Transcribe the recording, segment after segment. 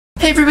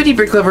Hey everybody,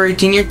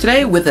 BrickLover18 here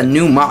today with a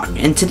new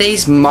MOC, and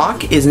today's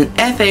MOC is an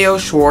Fao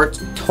Schwarz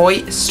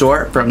toy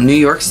store from New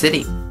York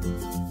City.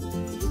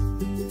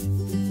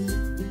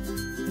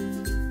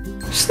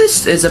 So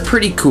this is a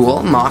pretty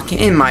cool MOC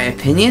in my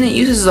opinion. It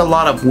uses a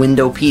lot of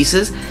window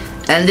pieces,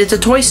 and it's a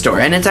toy store,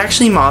 and it's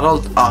actually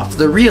modeled off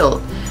the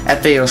real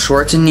Fao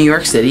Schwarz in New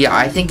York City.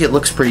 I think it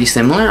looks pretty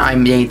similar. I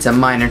made some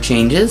minor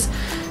changes,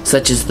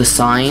 such as the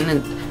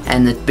sign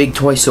and the big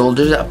toy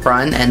soldiers up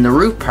front and the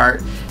roof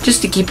part,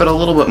 just to keep it a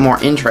little bit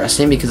more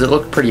interesting because it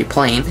looked pretty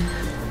plain.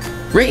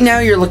 Right now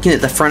you're looking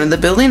at the front of the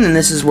building, and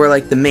this is where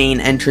like the main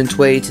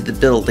entranceway to the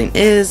building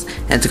is,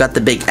 and it's got the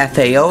big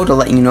FAO to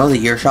let you know that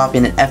you're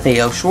shopping at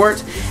Fao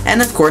Schwarz,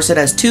 and of course it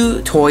has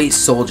two toy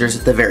soldiers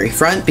at the very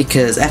front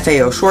because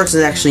Fao Schwarz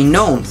is actually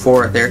known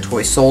for their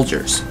toy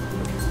soldiers.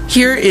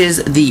 Here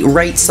is the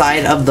right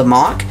side of the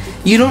MOC.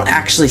 You don't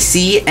actually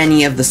see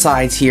any of the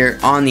sides here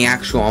on the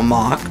actual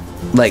MOC,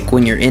 like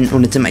when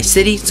it's in my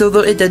city, so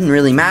it doesn't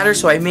really matter,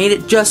 so I made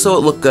it just so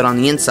it looked good on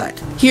the inside.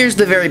 Here's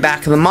the very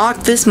back of the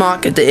MOC. This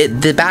MOC,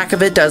 the back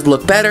of it does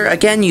look better.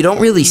 Again, you don't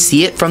really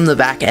see it from the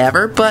back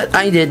ever, but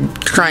I did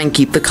try and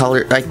keep the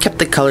color, I kept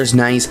the colors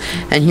nice,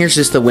 and here's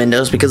just the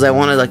windows because I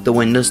wanted like the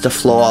windows to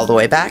flow all the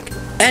way back.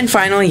 And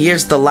finally,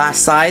 here's the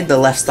last side, the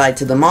left side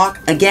to the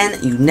MOC. Again,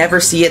 you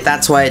never see it,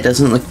 that's why it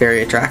doesn't look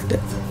very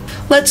attractive.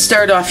 Let's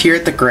start off here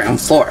at the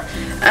ground floor.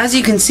 As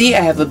you can see, I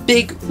have a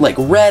big like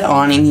red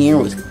awning here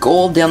with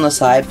gold down the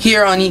side.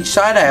 Here on each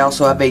side I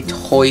also have a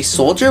toy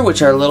soldier,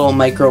 which are little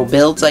micro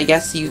builds, I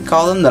guess you could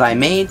call them, that I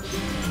made.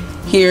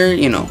 Here,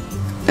 you know,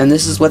 and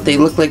this is what they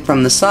look like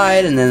from the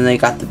side, and then they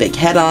got the big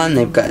head on,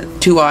 they've got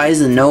two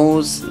eyes and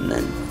nose, and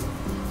then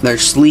their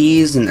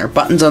sleeves and their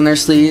buttons on their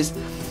sleeves.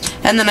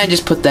 And then I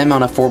just put them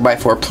on a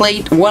 4x4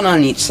 plate, one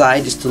on each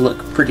side, just to look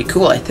pretty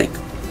cool, I think.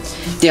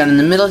 Down in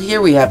the middle here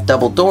we have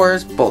double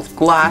doors, both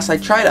glass. I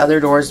tried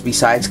other doors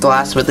besides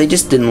glass, but they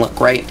just didn't look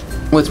right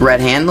with red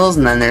handles,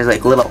 and then there's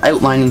like little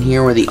outline in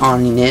here where the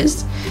awning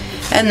is.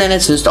 And then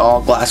it's just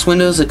all glass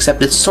windows,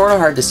 except it's sort of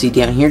hard to see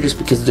down here just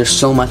because there's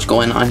so much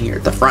going on here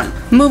at the front.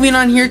 Moving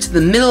on here to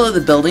the middle of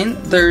the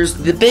building, there's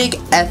the big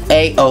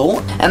FAO,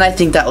 and I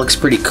think that looks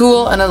pretty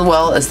cool, and as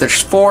well as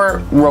there's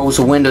 4 rows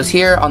of windows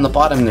here. On the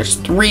bottom there's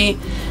 3,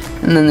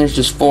 and then there's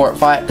just 4,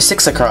 5,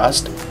 6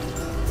 across.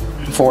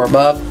 4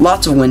 above,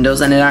 lots of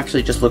windows, and it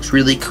actually just looks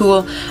really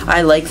cool.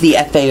 I like the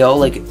FAO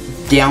like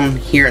down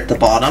here at the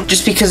bottom,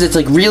 just because it's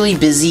like really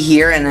busy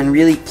here and then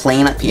really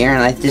plain up here,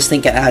 and I just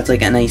think it adds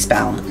like a nice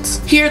balance.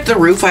 Here at the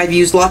roof I've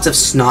used lots of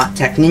snot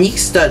technique,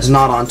 studs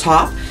not on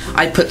top.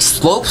 I put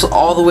slopes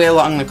all the way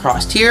along the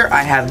cross here.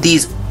 I have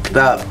these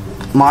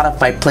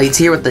modified plates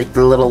here with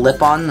the little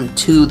lip on them,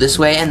 2 this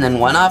way and then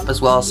 1 up,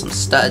 as well as some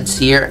studs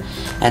here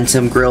and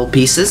some grill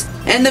pieces.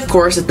 And of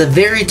course at the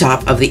very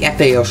top of the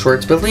Fao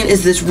Schwarz building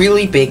is this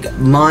really big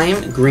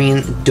lime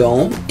green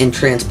dome in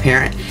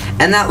transparent,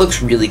 and that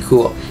looks really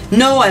cool.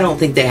 No, I don't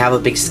think they have a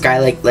big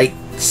skylight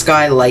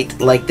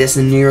like this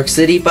in New York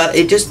City, but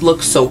it just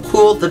looks so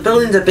cool. The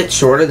building's a bit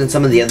shorter than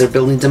some of the other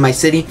buildings in my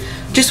city.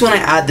 Just when I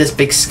add this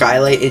big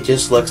skylight, it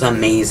just looks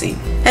amazing.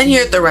 And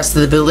here at the rest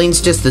of the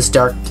buildings, just this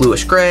dark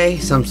bluish gray,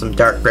 some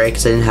dark gray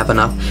because I didn't have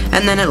enough,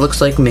 and then it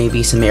looks like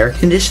maybe some air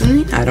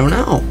conditioning, I don't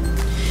know.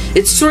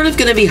 It's sort of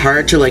gonna be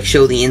hard to like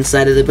show the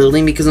inside of the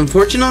building because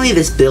unfortunately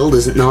this build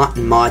is not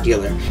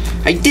modular.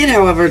 I did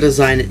however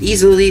design it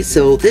easily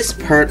so this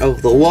part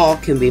of the wall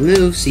can be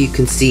moved so you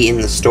can see in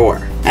the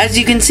store. As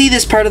you can see,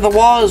 this part of the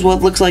wall is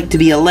what looks like to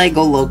be a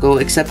LEGO logo,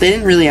 except they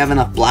didn't really have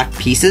enough black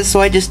pieces, so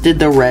I just did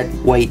the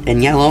red, white,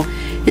 and yellow.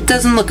 It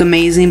doesn't look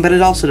amazing, but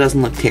it also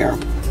doesn't look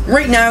terrible.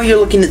 Right now you're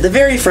looking at the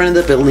very front of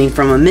the building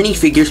from a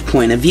minifigure's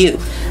point of view.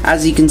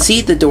 As you can see,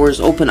 the doors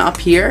open up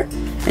here,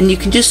 and you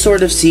can just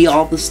sort of see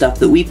all the stuff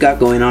that we've got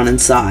going on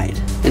inside.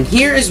 And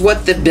here is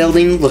what the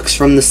building looks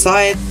from the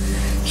side.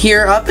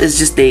 Here up is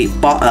just a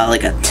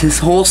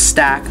whole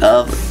stack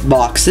of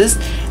boxes,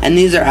 and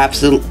these are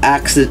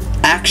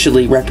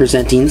actually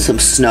representing some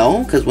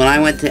snow, because when I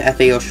went to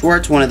Fao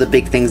Schwarz, one of the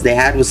big things they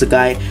had was a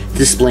guy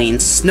displaying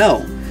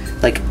snow.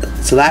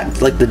 So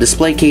that, like the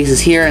display case is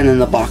here, and then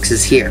the box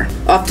is here.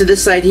 Off to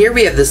this side here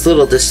we have this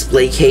little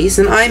display case,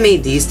 and I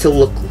made these to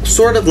look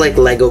sort of like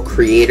LEGO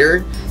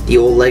Creator, the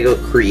old LEGO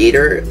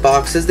Creator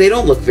boxes. They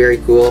don't look very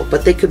cool,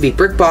 but they could be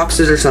brick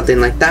boxes or something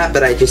like that,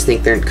 but I just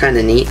think they're kind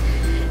of neat.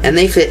 And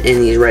they fit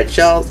in these red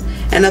shelves,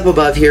 and up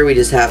above here we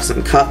just have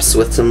some cups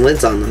with some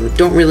lids on them.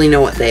 Don't really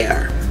know what they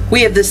are.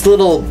 We have this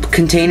little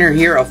container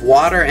here of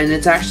water, and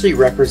it's actually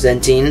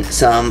representing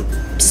some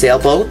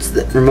sailboats,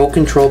 remote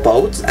control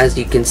boats. As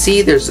you can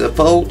see, there's a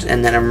boat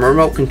and then a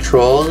remote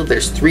control.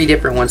 There's 3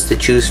 different ones to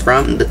choose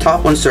from. The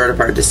top one's sort of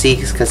hard to see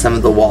because some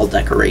of the wall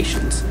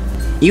decorations.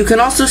 You can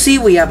also see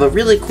we have a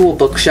really cool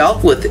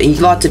bookshelf with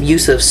lots of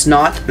use of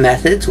snot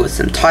methods with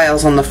some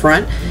tiles on the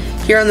front.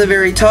 Here on the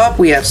very top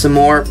we have some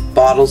more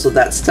bottles of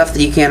that stuff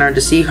that you can't hard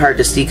to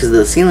see because of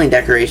the ceiling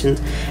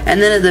decorations.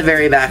 And then at the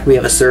very back we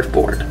have a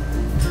surfboard.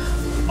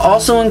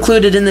 Also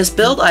included in this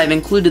build, I've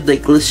included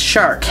like this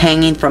shark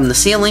hanging from the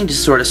ceiling,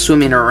 just sort of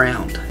swimming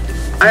around.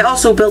 I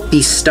also built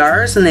these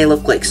stars, and they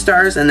look like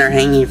stars, and they're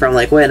hanging from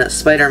like one of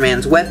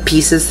Spider-Man's web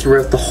pieces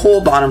throughout the whole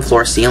bottom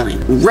floor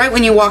ceiling. Right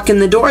when you walk in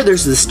the door,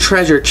 there's this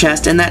treasure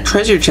chest, and that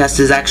treasure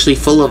chest is actually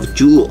full of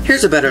jewels.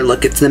 Here's a better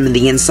look at them in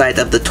the inside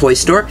of the toy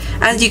store.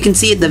 As you can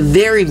see at the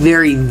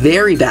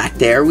very back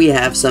there, we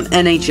have some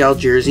NHL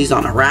jerseys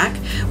on a rack,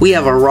 we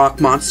have a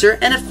rock monster,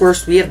 and of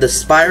course we have the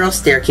spiral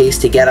staircase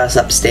to get us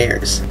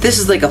upstairs. This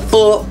is like a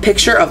full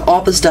picture of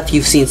all the stuff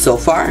you've seen so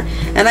far,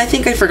 and I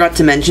think I forgot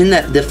to mention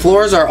that the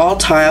floors are all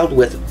tiled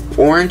with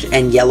orange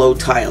and yellow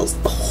tiles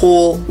the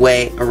whole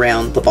way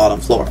around the bottom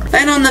floor.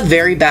 And on the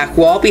very back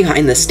wall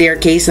behind the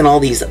staircase and all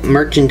these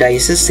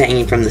merchandises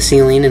hanging from the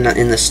ceiling in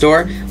the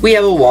store, we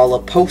have a wall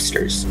of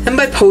posters. And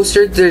by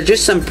posters, they're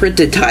just some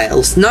printed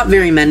tiles, not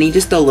very many,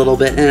 just a little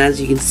bit, and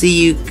as you can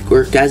see,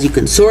 or as you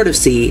can sort of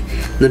see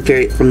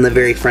from the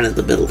very front of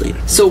the building.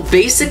 So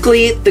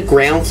basically, the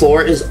ground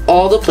floor is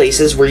all the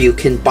places where you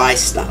can buy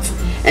stuff.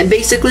 And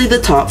basically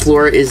the top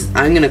floor is,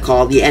 I'm gonna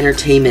call the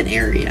entertainment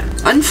area.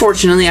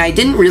 Unfortunately, I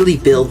didn't really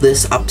build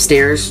this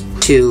upstairs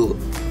to,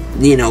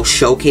 you know,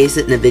 showcase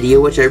it in a video,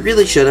 which I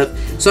really should have,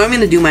 so I'm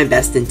gonna do my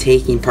best in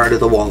taking part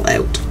of the wall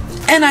out.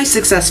 And I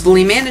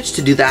successfully managed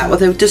to do that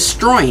without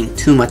destroying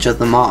too much of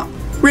the MOC.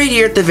 Right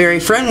here at the very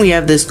front, we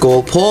have this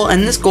gold pole,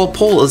 and this gold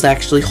pole is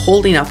actually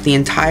holding up the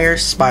entire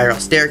spiral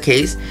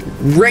staircase.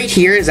 Right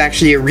here is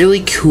actually a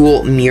really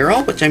cool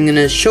mural, which I'm going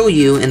to show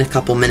you in a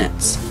couple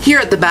minutes. Here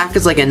at the back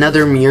is like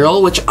another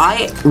mural, which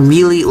I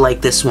really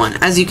like this one.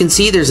 As you can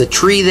see, there's a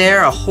tree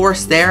there, a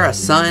horse there, a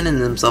sun, and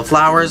then some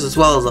flowers, as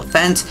well as a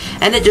fence,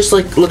 and it just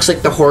like looks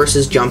like the horse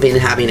is jumping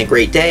and having a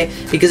great day,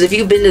 because if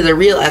you've been to the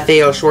real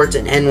Fao Schwarz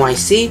in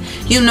NYC,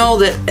 you know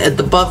that at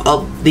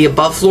the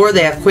above floor,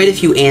 they have quite a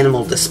few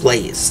animal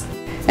displays.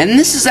 And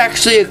this is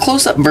actually a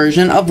close-up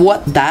version of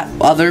what that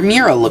other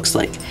mural looks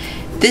like.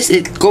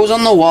 It goes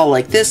on the wall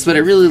like this, but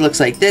it really looks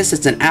like this.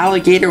 It's an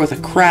alligator with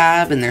a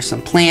crab, and there's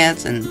some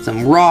plants and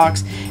some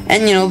rocks,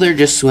 and you know, they're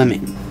just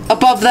swimming.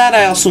 Above that,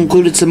 I also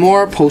included some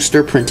more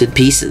poster printed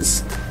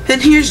pieces.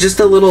 And here's just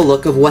a little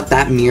look of what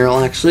that mural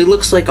actually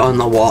looks like on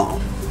the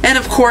wall. And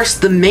of course,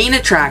 the main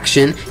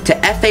attraction to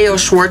Fao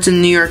Schwarz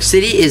in New York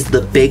City is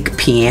the big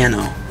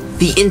piano.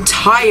 The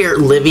entire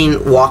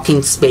living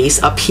walking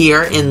space up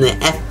here in the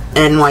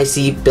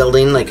NYC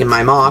building, like in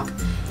my MOC,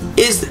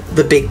 is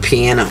the big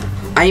piano.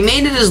 I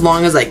made it as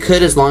long as I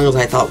could, as long as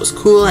I thought was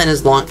cool, and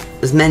as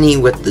many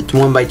with the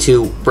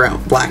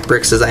 1x2 black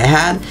bricks as I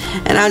had.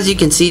 And as you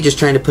can see, just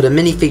trying to put a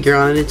minifigure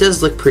on it, it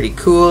does look pretty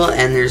cool,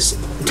 and there's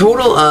a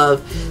total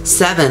of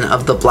 7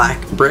 of the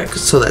black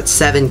bricks, so that's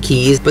 7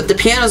 keys. But the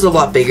piano's a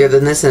lot bigger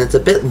than this, and it's a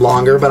bit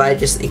longer, but I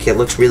just think it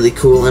looks really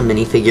cool in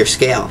minifigure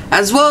scale.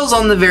 As well as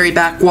on the very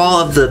back wall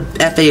of the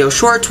Fao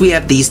Schwarz, we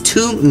have these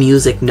 2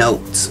 music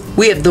notes.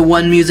 We have the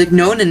one music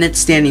note, and it's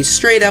standing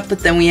straight up, but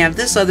then we have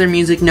this other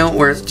music note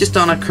where it's just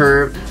on a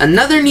curve.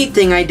 Another neat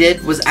thing I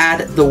did was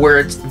add the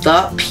words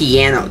 "the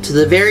piano" to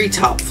the very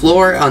top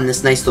floor on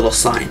this nice little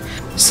sign.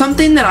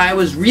 Something that I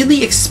was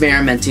really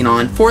experimenting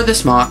on for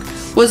this MOC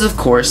was, of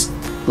course,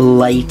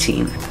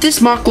 lighting.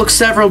 This MOC took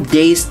several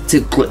days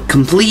to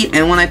complete,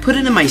 and when I put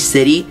it in my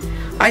city,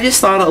 I just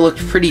thought it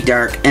looked pretty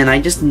dark, and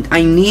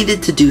I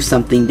needed to do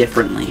something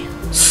differently.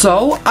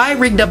 So I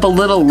rigged up a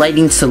little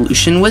lighting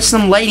solution with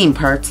some lighting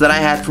parts that I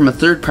had from a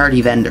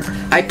third-party vendor.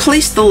 I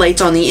placed the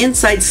lights on the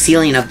inside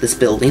ceiling of this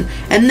building,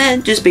 and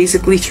then just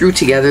basically threw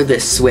together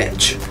this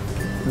switch.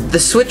 The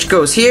switch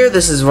goes here,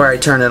 this is where I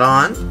turn it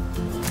on.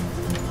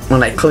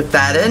 When I click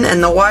that in,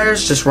 and the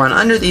wires just run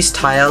under these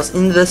tiles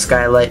into the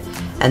skylight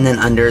and then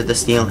under the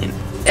ceiling.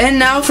 And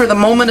now for the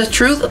moment of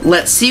truth,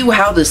 let's see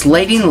how this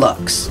lighting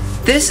looks.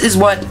 This is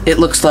what it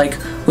looks like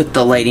with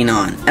the lighting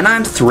on, and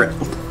I'm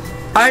thrilled.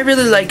 I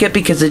really like it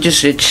because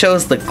it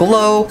shows the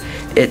glow,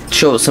 it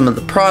shows some of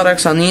the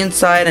products on the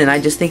inside, and I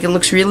just think it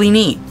looks really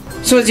neat.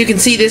 So as you can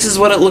see, this is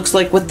what it looks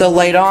like with the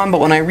light on,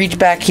 but when I reach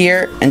back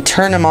here and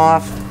turn them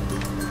off,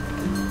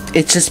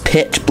 it's just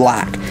pitch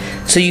black.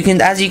 So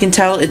as you can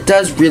tell, it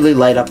does really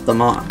light up the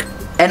MOC.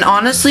 And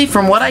honestly,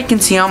 from what I can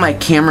see on my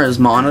camera's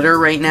monitor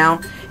right now,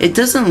 it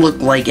doesn't look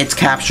like it's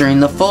capturing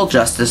the full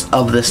justice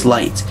of this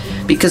light.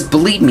 Because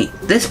believe me,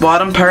 this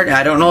bottom part,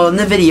 I don't know in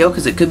the video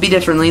because it could be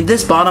differently,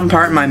 this bottom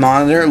part in my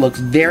monitor looks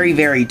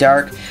very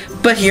dark,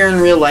 but here in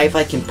real life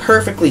I can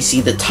perfectly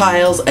see the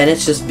tiles, and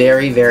it's just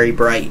very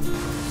bright.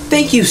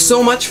 Thank you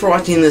so much for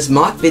watching this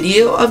MOC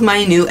video of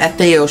my new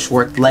Fao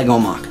Schwarz LEGO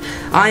MOC.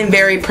 I'm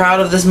very proud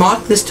of this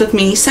MOC. This took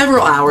me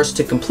several hours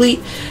to complete,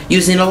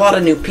 using a lot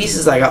of new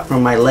pieces I got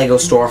from my LEGO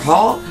store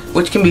haul,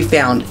 which can be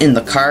found in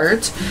the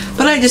cards.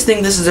 But I just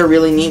think this is a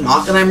really neat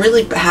MOC, and I'm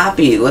really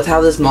happy with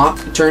how this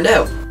MOC turned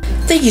out.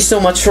 Thank you so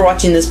much for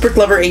watching this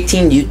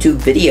BrickLover18 YouTube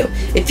video.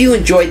 If you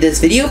enjoyed this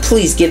video,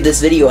 please give this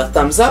video a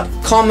thumbs up,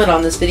 comment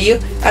on this video,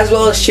 as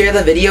well as share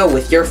the video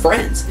with your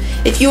friends.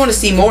 If you want to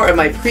see more of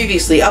my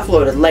previously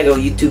uploaded LEGO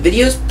YouTube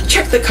videos,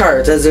 check the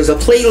cards, as there's a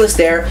playlist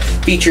there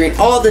featuring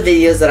all the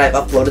videos that I've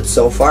uploaded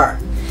so far.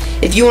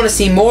 If you want to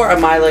see more of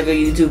my LEGO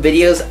YouTube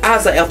videos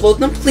as I upload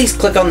them, please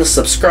click on the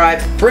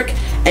subscribe brick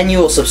and you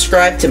will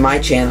subscribe to my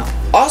channel.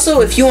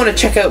 Also, if you want to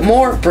check out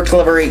more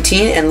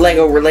BrickLover18 and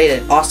LEGO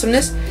related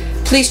awesomeness,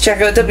 please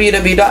check out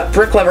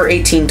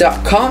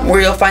www.bricklover18.com, where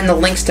you'll find the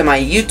links to my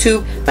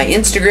YouTube, my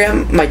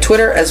Instagram, my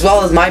Twitter, as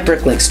well as my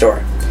BrickLink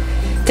store.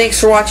 Thanks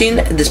for watching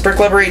this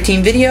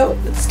BrickLover18 video.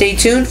 Stay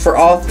tuned for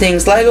all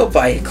things LEGO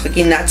by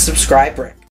clicking that subscribe brick.